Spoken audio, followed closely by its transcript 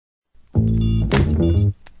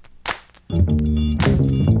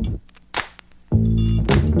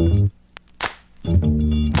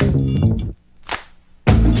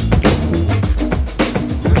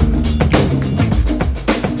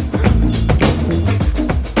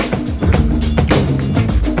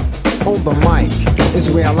the mic is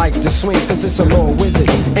where I like to swing, cause it's a Lord Wizard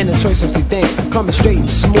and the Choice MC thing, coming straight and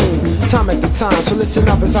smooth, time at the time. So listen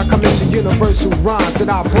up as I come into universal rhymes that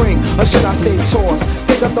I bring, or should I say tours.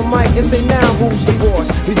 Pick up the mic and say now who's the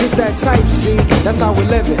boss. We just that type, see, that's how we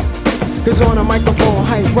live it. Cause on a microphone,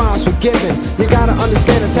 hype rhymes were given. You gotta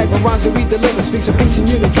understand the type of rhymes that we deliver. Speaks of peace and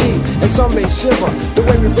unity, and some may shiver the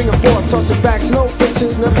way we bring it forth, tossing facts, no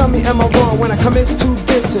fictions. Now tell me, am I wrong when I come in to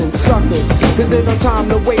dissing suckers? Cause there's no time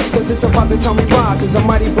to waste, cause it's about to tell me rise. It's a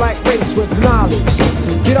mighty black race with knowledge.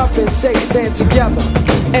 Get up and say, stand together,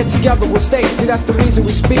 and together we'll stay. See, that's the reason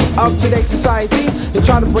we speak of today's society. They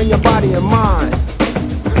try to bring your body and mind.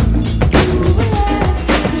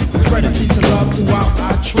 Spread a piece of love throughout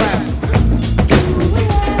our trap.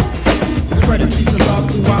 Spread a piece of love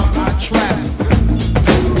throughout our trap.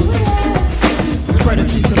 Spread a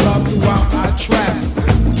piece of love throughout our trap.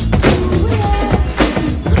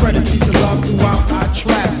 Spread a piece of love throughout our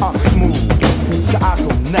trap. I'm smooth, so I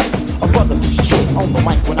go next. A brother who's choice on the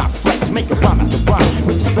mic when I flex. Make a rhyme after rhyme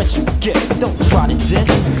with a special gift. Don't try to diss,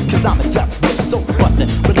 cause I'm a death wish. So bustin',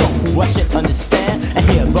 but don't rush it, understand? And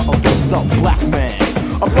hear the adventures of black man.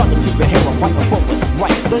 A brother superhero fighting for what's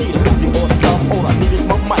right. Don't need a movie or some, all I need is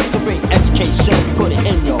my mic to bring education. Put it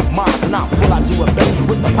in your minds, and I'm full, I do it best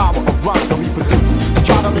with the power of rhymes that we produce. To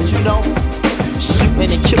try to let you know,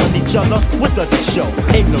 shooting and killing each other, what does it show?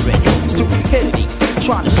 Ignorance, stupidity,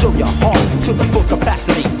 trying to show your heart to the full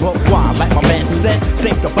capacity. But why, like my man said,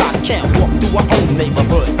 think about it, can't walk through our own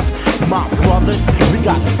neighborhoods. My brothers, we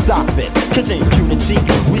gotta stop it, cause in unity,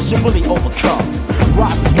 we should really overcome.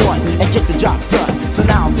 Rise as one and get the job done. So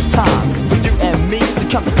now's the time for you and me to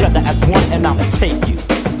come together as one, and I'ma take you.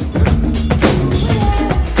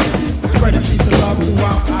 Spread a piece of love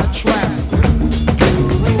throughout our trap.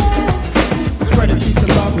 Spread a piece of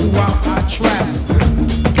love throughout our trap.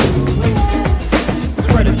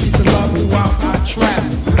 Spread a piece of love throughout our trap.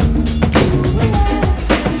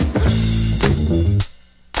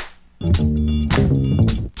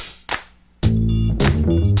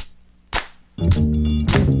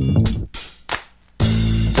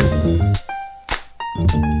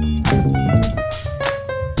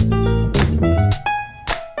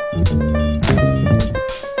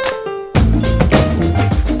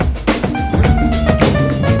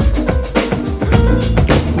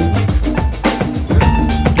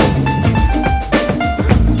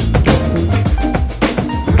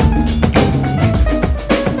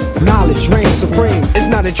 Knowledge reigns supreme, it's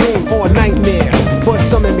not a dream or a nightmare, but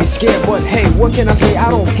some of me scared. But hey, what can I say? I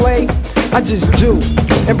don't play, I just do,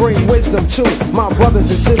 and bring wisdom to my brothers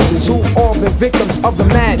and sisters who've all been victims of the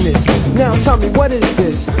madness. Now tell me, what is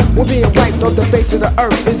this? We're being wiped off the face of the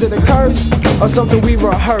earth. Is it a curse or something we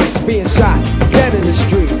rehearse? Being shot dead in the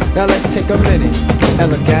street. Now let's take a minute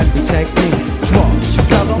and look at the technique. Drugs, you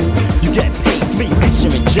sell them, you get paid. 3 weeks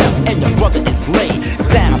you're in jail, and your brother is laid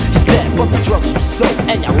down. He's dead from the drugs you sold,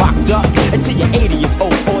 and you're locked up until you're 80 years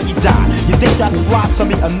old or you die. You think that's fly? Tell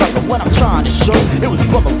me another. What I'm trying to show, it was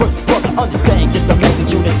brother versus brother. Understand, get the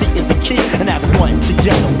message, unity is the key, and as one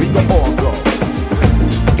together we can all go.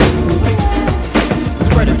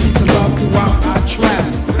 Spread a piece of love throughout our trap.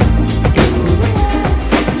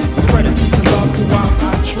 Spread a piece of love throughout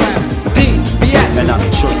our trap. Dbs, And I'm the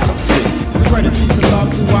Choice MC. Spread a piece of love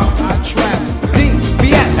throughout our trap.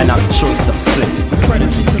 Dbs, And I'm the Choice MC. Spread a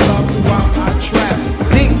piece of love throughout our trap.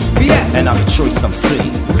 Dbs, And I'm the Choice MC.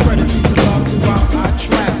 Spread a piece of love throughout our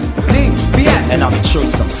trap. Dbs, And I'm the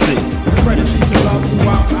Choice MC. Spread a piece of love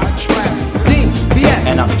throughout our trap. Dbs,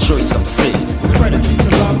 And I'm the Choice MC. Spread a piece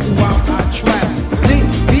of love throughout our trap.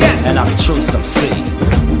 Dbs, And I'm the Choice MC.